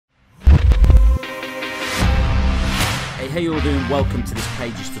how you all doing? Welcome to this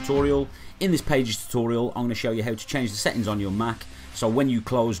Pages tutorial. In this Pages tutorial, I'm going to show you how to change the settings on your Mac. So when you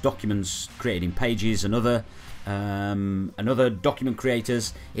close documents created in Pages and other document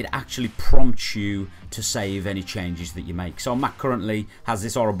creators, it actually prompts you to save any changes that you make. So Mac currently has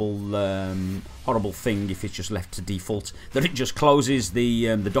this horrible thing, if it's just left to default, that it just closes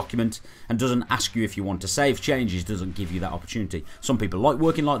the document and doesn't ask you if you want to save changes, doesn't give you that opportunity. Some people like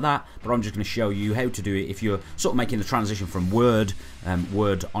working like that, but I'm just going to show you how to do it if you're sort of making the transition from Word.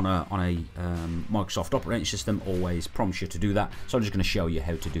 Word on a Microsoft operating system always prompts you to do that, so I'm just going to show you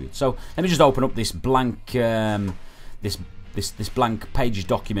how to do it. So let me just open up this blank this blank Pages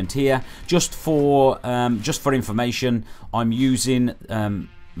document here, just for information. I'm using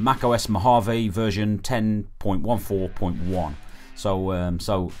macOS Mojave version 10.14.1.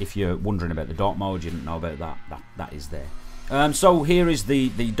 So if you're wondering about the dark mode, you didn't know about that is there. So here is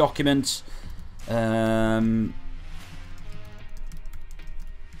the document. If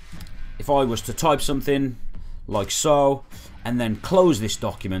I was to type something like so and then close this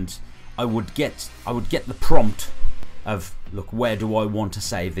document, I would get the prompt of, look, where do I want to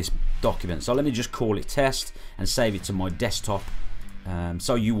save this document? So let me just call it test and save it to my desktop.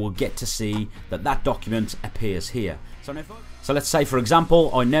 So you will get to see that document appears here. So let's say, for example,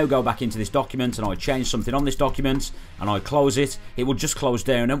 I now go back into this document and I change something on this document and I close it. It will just close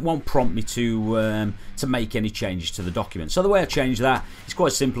down and won't prompt me to make any changes to the document. So the way I change that is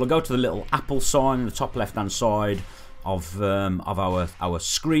quite simple. I go to the little Apple sign in the top left-hand side of our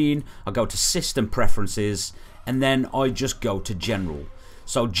screen. I go to System Preferences and then I just go to General.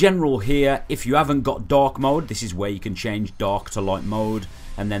 So General here, if you haven't got dark mode, this is where you can change dark to light mode.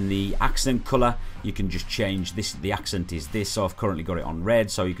 And then the accent color, you can just change this. The accent is this, so I've currently got it on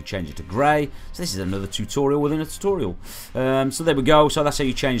red, so you could change it to grey. So this is another tutorial within a tutorial. So there we go. So that's how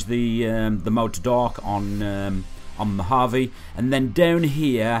you change the mode to dark on Mojave. And then down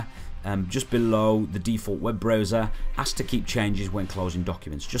here, just below the default web browser, ask to keep changes when closing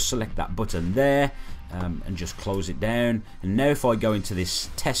documents. Just select that button there and just close it down. And now if I go into this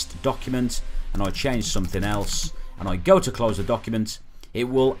test document and I change something else and I go to close the document, it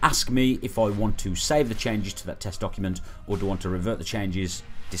will ask me if I want to save the changes to that test document, or do I want to revert the changes,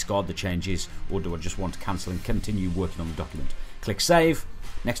 discard the changes, or do I just want to cancel and continue working on the document. Click save.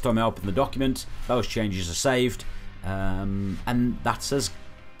 Next time I open the document, those changes are saved, and that's as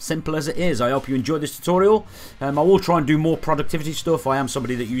simple as it is. I hope you enjoyed this tutorial. I will try and do more productivity stuff. I am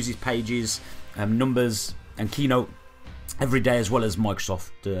somebody that uses Pages, Numbers and Keynote every day, as well as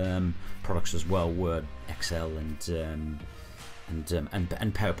Microsoft products as well, Word, Excel and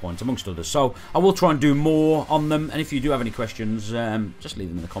PowerPoint, amongst others. So I will try and do more on them, and if you do have any questions, just leave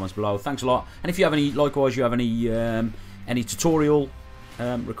them in the comments below. Thanks a lot. And if you have any, likewise, you have any tutorial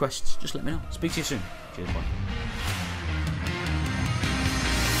requests, just let me know. Speak to you soon. Cheers, bye.